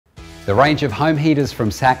The range of home heaters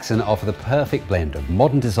from Saxon offer the perfect blend of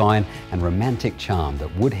modern design and romantic charm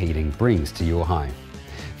that wood heating brings to your home.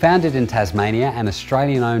 Founded in Tasmania and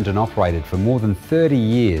Australian owned and operated for more than 30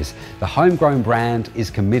 years, the homegrown brand is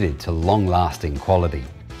committed to long-lasting quality.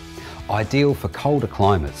 Ideal for colder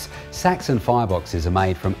climates, Saxon fireboxes are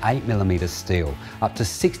made from 8mm steel, up to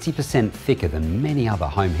 60% thicker than many other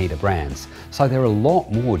home heater brands, so they're a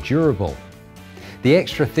lot more durable. The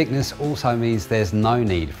extra thickness also means there's no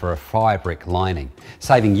need for a fire brick lining,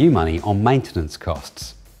 saving you money on maintenance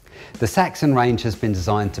costs. The Saxon range has been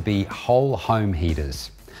designed to be whole home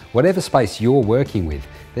heaters. Whatever space you're working with,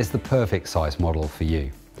 there's the perfect size model for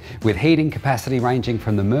you. With heating capacity ranging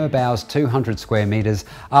from the Merbau's 200 square metres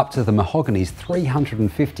up to the Mahogany's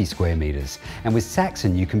 350 square metres. And with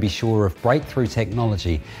Saxon you can be sure of breakthrough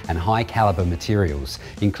technology and high calibre materials,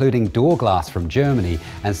 including door glass from Germany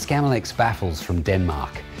and Scamolex baffles from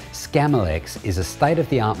Denmark. Scamolex is a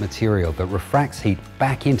state-of-the-art material that refracts heat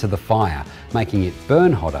back into the fire, making it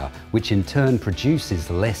burn hotter, which in turn produces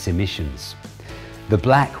less emissions. The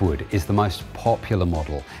Blackwood is the most popular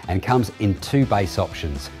model and comes in two base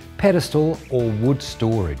options, pedestal or wood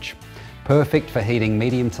storage. Perfect for heating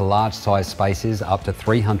medium to large size spaces up to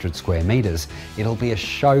 300 square metres, it'll be a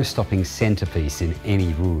show-stopping centrepiece in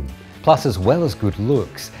any room. Plus, as well as good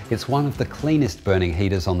looks, it's one of the cleanest burning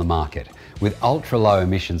heaters on the market, with ultra-low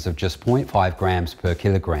emissions of just 0.5 grams per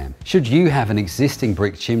kilogram. Should you have an existing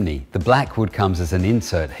brick chimney, the Blackwood comes as an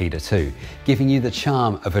insert heater too, giving you the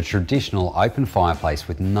charm of a traditional open fireplace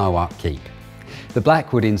with no upkeep. The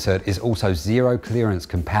Blackwood insert is also zero clearance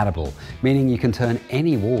compatible, meaning you can turn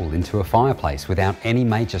any wall into a fireplace without any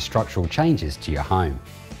major structural changes to your home.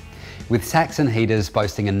 With Saxon heaters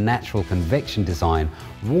boasting a natural convection design,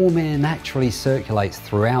 warm air naturally circulates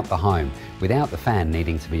throughout the home without the fan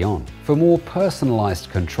needing to be on. For more personalised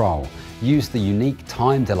control, use the unique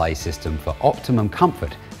time delay system for optimum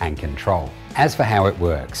comfort and control. As for how it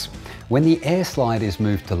works, when the air slide is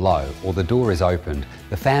moved to low or the door is opened,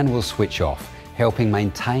 the fan will switch off, helping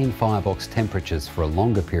maintain firebox temperatures for a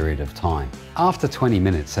longer period of time. After 20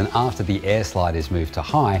 minutes and after the air slide is moved to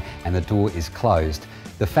high and the door is closed,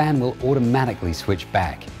 the fan will automatically switch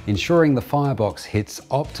back, ensuring the firebox hits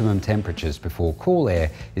optimum temperatures before cool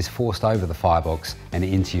air is forced over the firebox and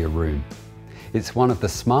into your room. It's one of the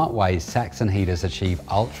smart ways Saxon heaters achieve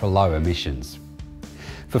ultra-low emissions.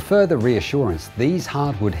 For further reassurance, these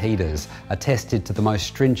hardwood heaters are tested to the most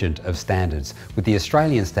stringent of standards, with the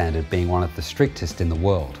Australian standard being one of the strictest in the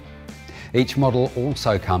world. Each model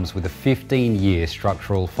also comes with a 15-year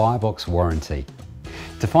structural firebox warranty.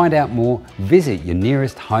 To find out more, visit your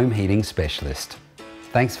nearest home heating specialist.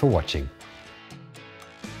 Thanks for watching.